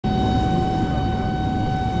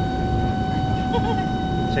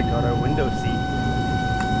Check out our window seat.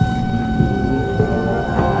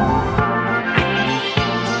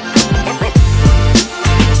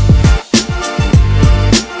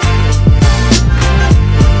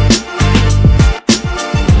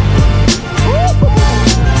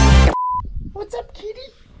 What's up, kitty?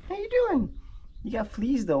 How you doing? You got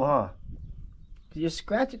fleas though, huh? You're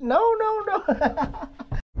scratching. No.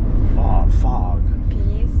 Oh, fog.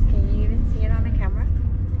 Peace. Can you even see it on the camera?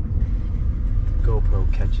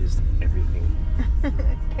 GoPro catches everything.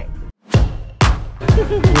 Okay. We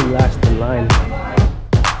last in line.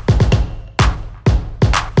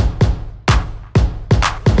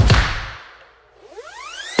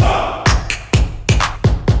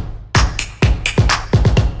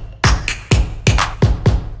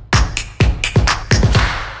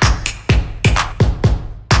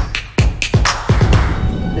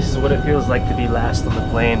 This is what it feels like to be last on the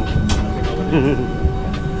plane.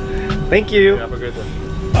 Thank you. Have a good day.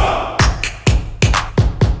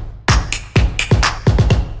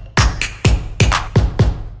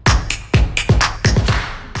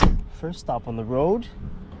 First stop on the road,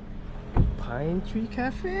 Pine Tree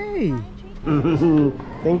Cafe.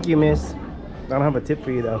 Thank you, miss. I don't have a tip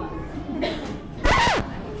for you though.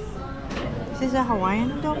 Is this a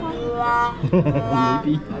Hawaiian double?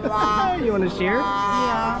 Maybe. You want to share?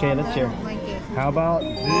 Yeah. Okay, let's share. Like it. How about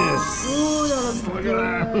this? Look at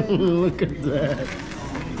that. Look at that.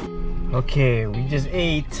 Okay, we just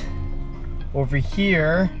ate over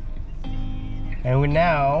here, and we're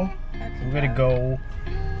gonna go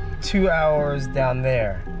 2 hours down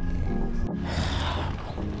there.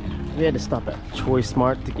 We had to stop at Choice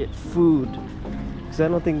Mart to get food because I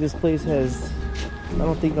don't think this place has. I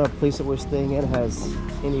don't think our place that we're staying at has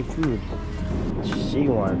any food. She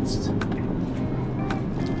wants to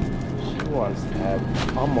have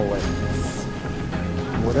omelettes.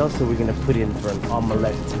 What else are we gonna put in for an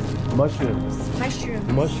omelette? Mushrooms. Mushrooms.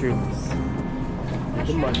 The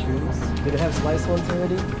mushrooms. Did it have sliced ones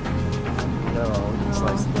already? No, we can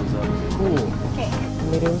slice those up. Cool. Okay.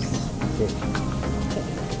 Tomatoes. Okay.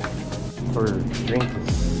 For drinking.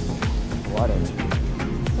 Water.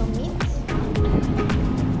 So meat?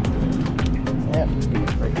 Yeah,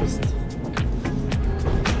 breakfast.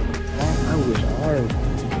 I wish our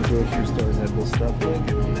grocery stores had this stuff. Look at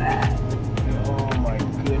that. Oh my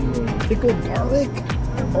goodness. Pickled garlic?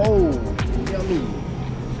 Oh, yummy.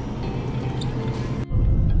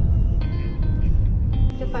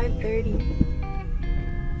 To 5:30.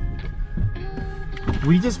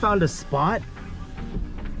 We just found a spot.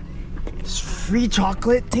 It's free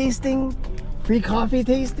chocolate tasting, free coffee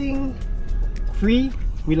tasting, free.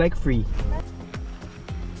 We like free.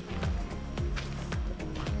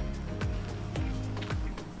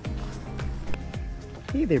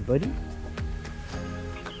 Hey there, buddy.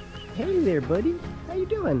 Hey there, buddy. How you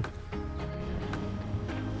doing?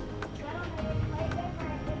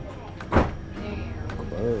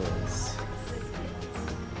 Close.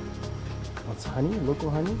 What's honey? Local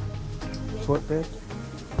honey? Shortbread?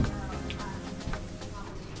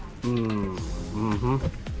 I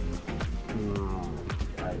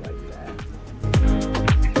like that.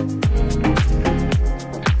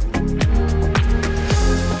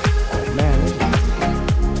 Oh man,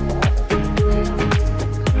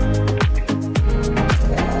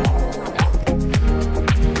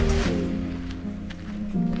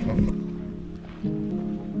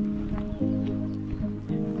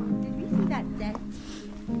 Did we see that dent?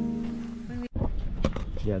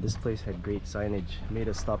 yeah, this place had great signage. Made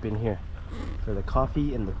us stop in here for the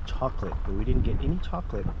coffee and the chocolate, but we didn't get any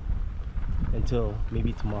chocolate until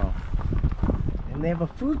maybe tomorrow. And they have a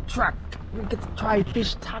food truck. We get to try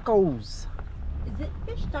fish tacos. Is it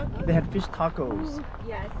fish tacos? They had fish tacos. Ooh,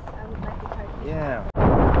 yes, I would like to try fish. Yeah.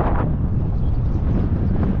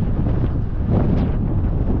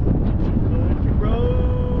 Country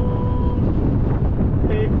road,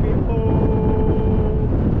 take me home.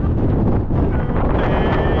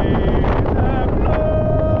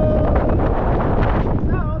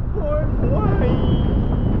 Southport, Hawaii.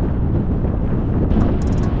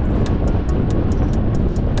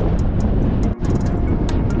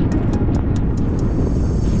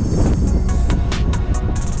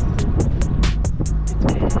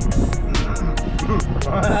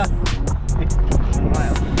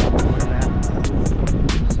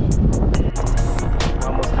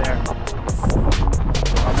 Almost there.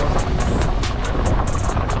 Almost.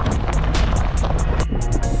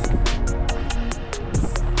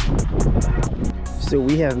 So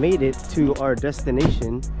we have made it to our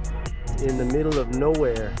destination in the middle of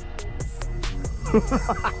nowhere.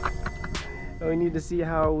 We need to see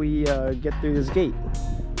how we get through this gate.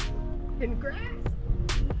 And grass.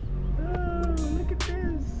 Oh, look at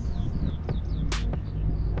this.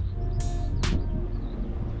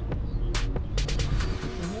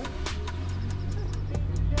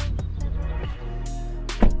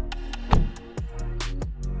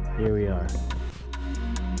 Here we are.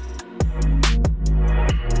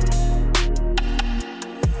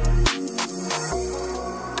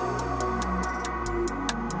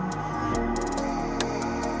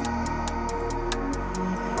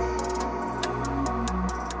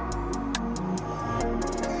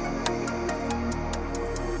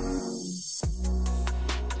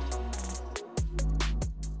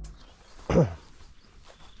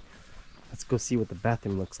 Let's go see what the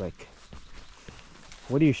bathroom looks like.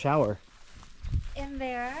 Where do you shower? In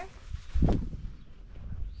there.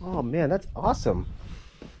 Oh man, that's awesome.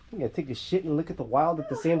 You gotta take a shit and look at the wild at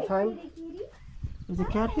the same time. There's a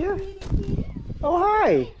cat here? Oh,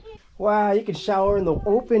 hi! Wow, you can shower in the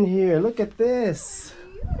open here. Look at this.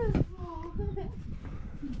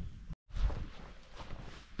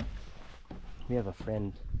 We have a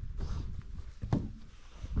friend.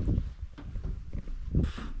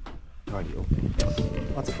 Already open.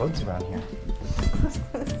 Lots of bugs around here.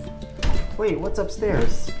 Wait, what's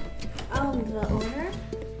upstairs? The owner.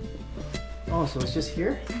 Oh, so it's just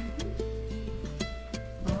here?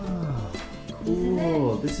 Oh,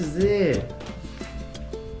 cool. This is it.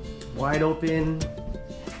 Wide open.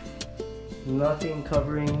 Nothing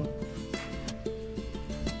covering.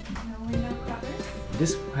 No window cover.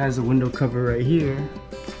 This has a window cover right here.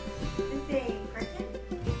 Is this a curtain?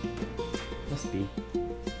 Must be.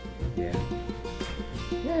 Yeah.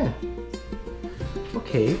 Yeah.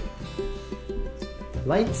 Okay.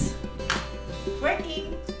 Lights.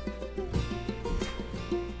 Working.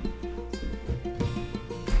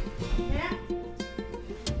 Yeah.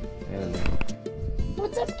 I don't know.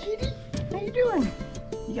 What's up, kitty? How you doing?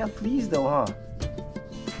 You got fleas though, huh?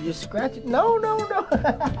 You just scratch it? No, no, no.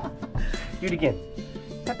 Do it again.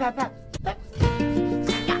 Pat, pat, pat, pat.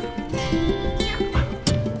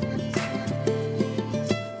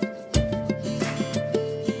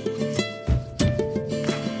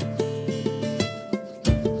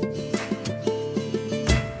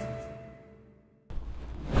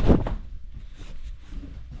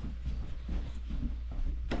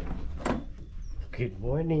 Good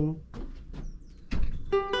morning.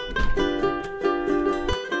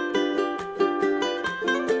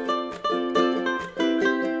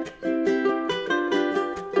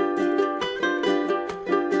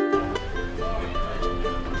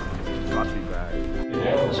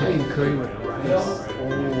 Chicken curry with rice. Oh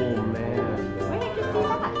man. Where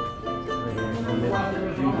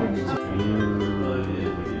did you see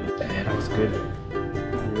that? That looks good.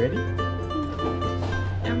 You ready?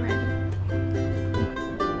 I'm ready.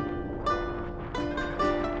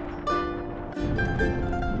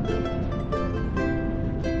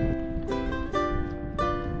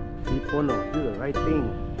 Do the right thing.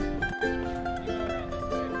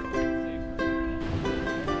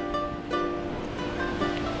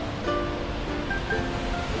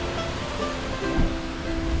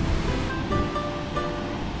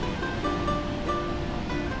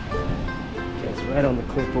 Okay, it's right on the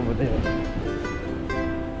cliff over there.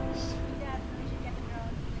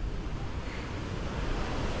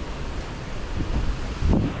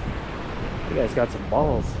 You guys got some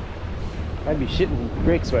balls. I'd be shitting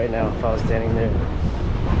bricks right now if I was standing there.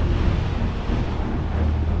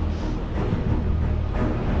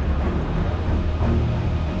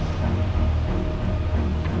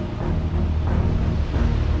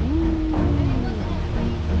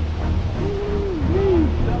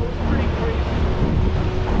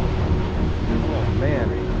 Oh man.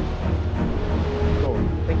 Cool.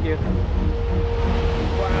 Thank you.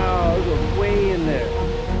 Wow, it goes way in there.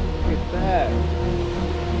 Look at that.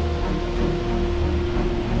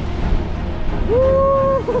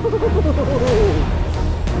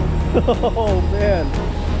 Oh man,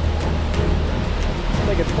 it's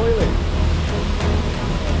like a toilet.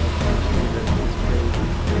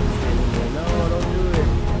 No, don't do it.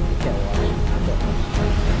 You can't wash it.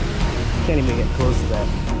 Can't even get close to that.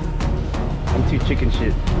 I'm too chicken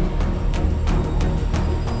shit.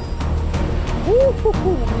 Woo,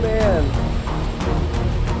 man.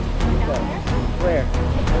 Where?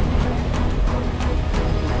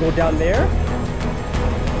 Go down there?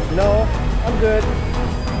 No, I'm good.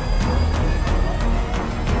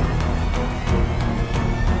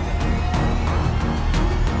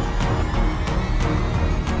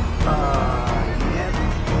 Yep.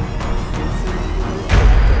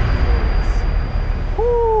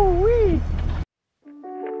 Woo-wee.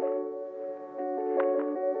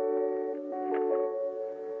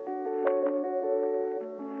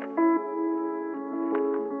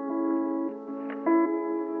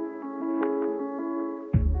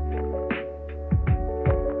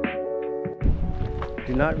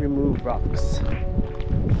 not remove rocks.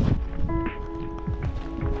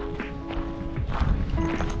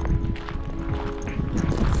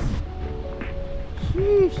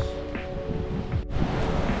 Sheesh.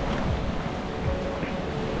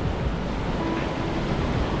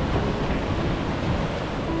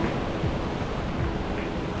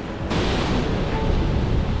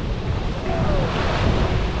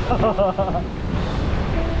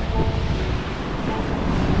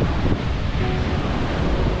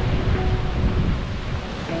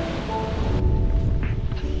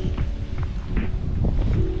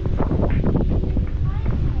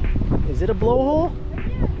 Is it a blowhole?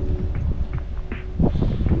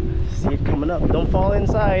 See it coming up. Don't fall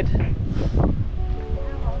inside.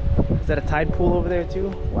 Is that a tide pool over there too?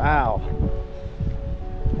 Wow.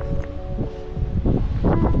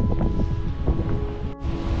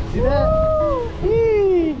 See that?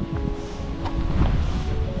 Eee.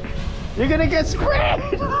 You're gonna get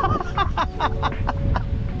sprayed!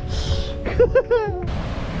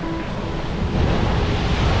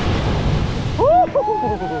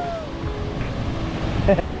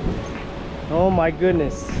 Oh my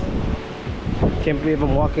goodness. Can't believe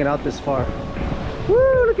I'm walking out this far.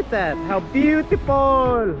 Woo, look at that. How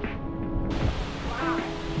beautiful.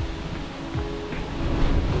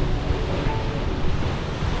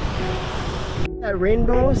 That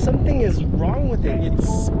rainbow, something is wrong with it.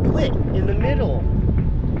 It's split in the middle.